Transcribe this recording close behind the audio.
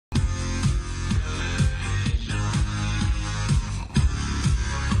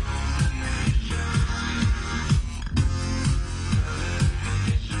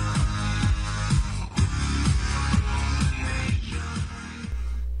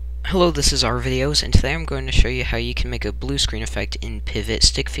Hello, this is our videos, and today I'm going to show you how you can make a blue screen effect in Pivot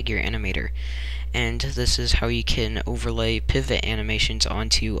Stick Figure Animator. And this is how you can overlay pivot animations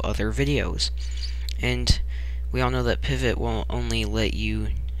onto other videos. And we all know that Pivot will only let you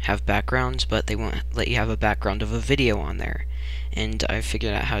have backgrounds, but they won't let you have a background of a video on there. And I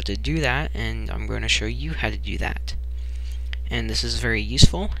figured out how to do that, and I'm going to show you how to do that. And this is very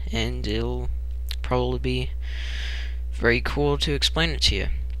useful, and it'll probably be very cool to explain it to you.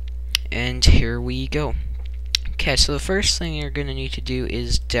 And here we go. Okay, so the first thing you're going to need to do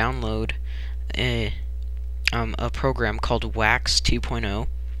is download a program called Wax 2.0,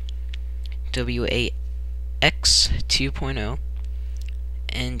 W-A-X 2.0,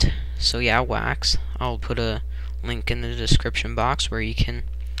 and so yeah, Wax. I'll put a link in the description box where you can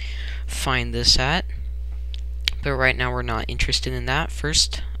find this at. But right now we're not interested in that.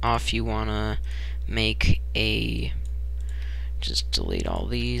 First off, you want to make a... just delete all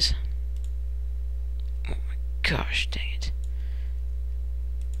these. Gosh dang it.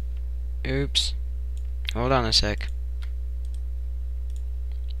 Oops. Hold on a sec.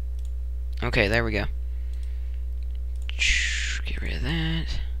 Okay, there we go. Get rid of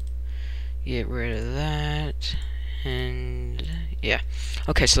that. Get rid of that. And yeah.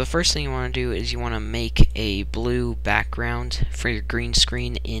 Okay, so the first thing you want to do is you want to make a blue background for your green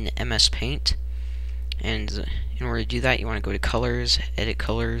screen in MS Paint. And in order to do that, you want to go to Colors, Edit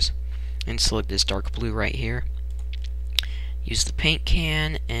Colors, and select this dark blue right here. Use the paint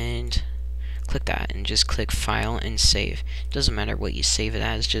can and click that, and just click File and Save. It doesn't matter what you save it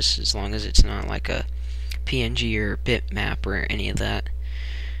as, just as long as it's not like a PNG or bitmap or any of that,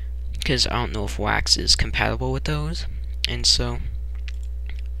 because I don't know if Wax is compatible with those. And so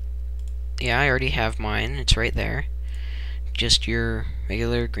yeah, I already have mine. It's right there. Just your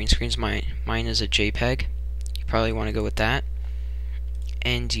regular green screens. Mine is a JPEG. You probably want to go with that,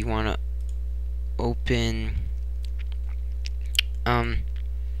 and you want to open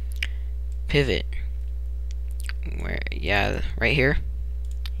Pivot, right here.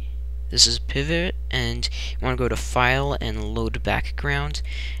 This is Pivot, and you want to go to File and Load Background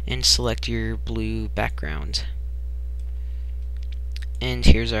and select your blue background. And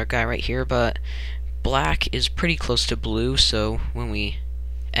here's our guy right here, but black is pretty close to blue, so when we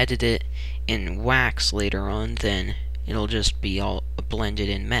edit it in Wax later on, then it'll just be all a blended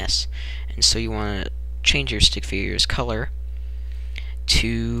in mess. And so you want to change your stick figure's color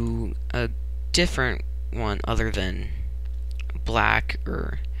to a different one other than black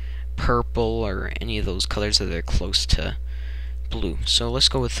or purple or any of those colors that are close to blue. So let's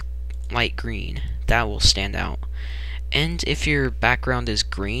go with light green. That will stand out. And if your background is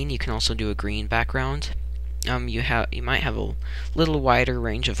green, you can also do a green background. You might have a little wider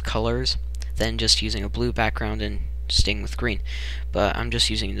range of colors than just using a blue background and staying with green, but I'm just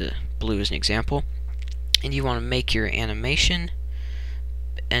using the blue as an example. And you want to make your animation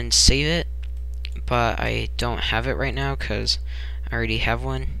and save it, but I don't have it right now because I already have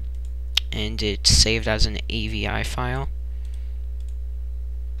one, and it's saved as an AVI file.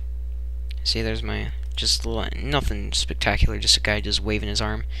 See, there's my nothing spectacular, just a guy just waving his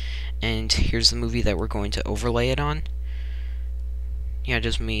arm. And here's the movie that we're going to overlay it on. Yeah,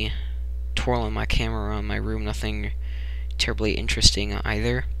 just me twirling my camera around my room, nothing terribly interesting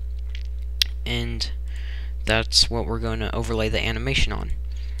either. And that's what we're going to overlay the animation on.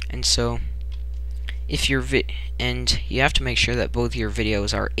 And so if your and you have to make sure that both your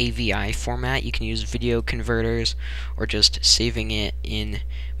videos are AVI format. You can use video converters or just saving it in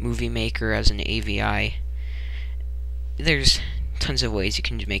Movie Maker as an AVI. There's tons of ways you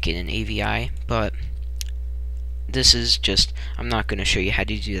can make it in AVI, but this is just, I'm not going to show you how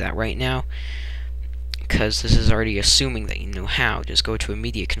to do that right now, because this is already assuming that you know how. Just go to a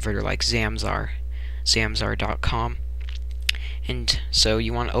media converter like Zamzar.com. And so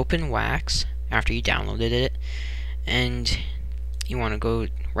you want to open Wax after you downloaded it, and you want to go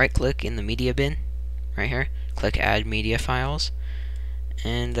right click in the media bin right here, click Add Media Files,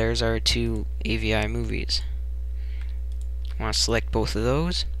 and there's our two AVI movies. I want to select both of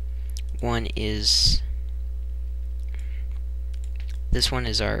those. This one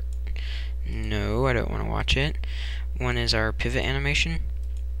is our, no, I don't want to watch it. One is our pivot animation,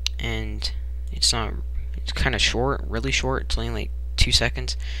 and it's kind of short, really short. It's only like 2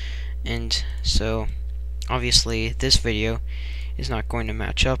 seconds, and so obviously this video is not going to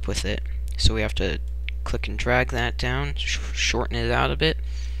match up with it, so we have to click and drag that down, shorten it out a bit,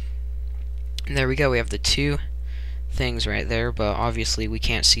 and there we go. We have the two things right there, but obviously we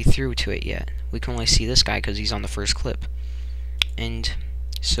can't see through to it yet. We can only see this guy because he's on the first clip. And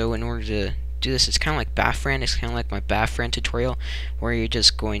so in order to do this. It's kind of like Bathfriend. It's kind of like my Bathfriend tutorial, where you're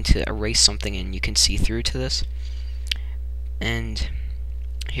just going to erase something and you can see through to this. And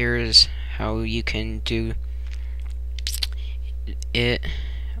here's how you can do it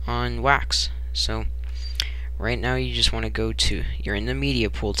on wax. So right now you just want to go to, you're in the media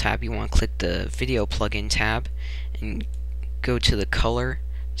pool tab, you want to click the video plugin tab and go to the color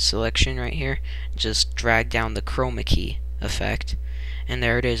selection right here. Just drag down the chroma key effect, and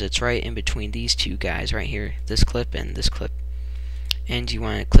there it is. It's right in between these two guys right here, this clip and this clip. And you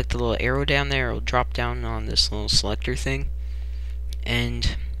want to click the little arrow down there. It'll drop down on this little selector thing,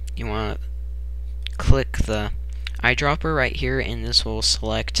 and you want to click the eyedropper right here, and this will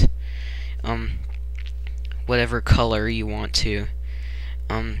select whatever color you want to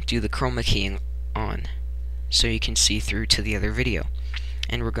do the chroma keying on, so you can see through to the other video.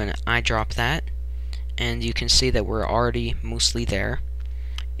 And we're going to eyedrop that, and you can see that we're already mostly there.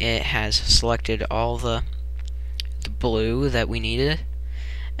 It has selected all the blue that we needed,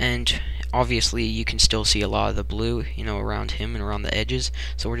 and obviously you can still see a lot of the blue, you know, around him and around the edges.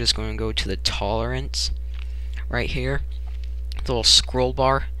 So we're just going to go to the tolerance right here, the little scroll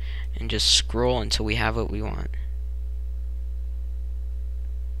bar, and just scroll until we have what we want.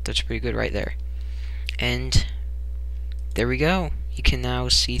 That's pretty good right there. And there we go. You can now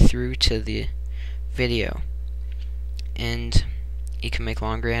see through to the video, and you can make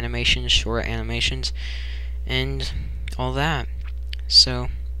longer animations, short animations, and all that. So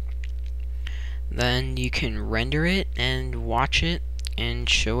then you can render it and watch it and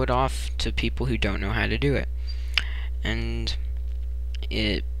show it off to people who don't know how to do it, and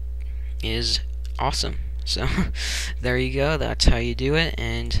it is awesome. So there you go, that's how you do it,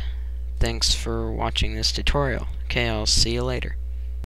 and thanks for watching this tutorial. Okay, I'll see you later.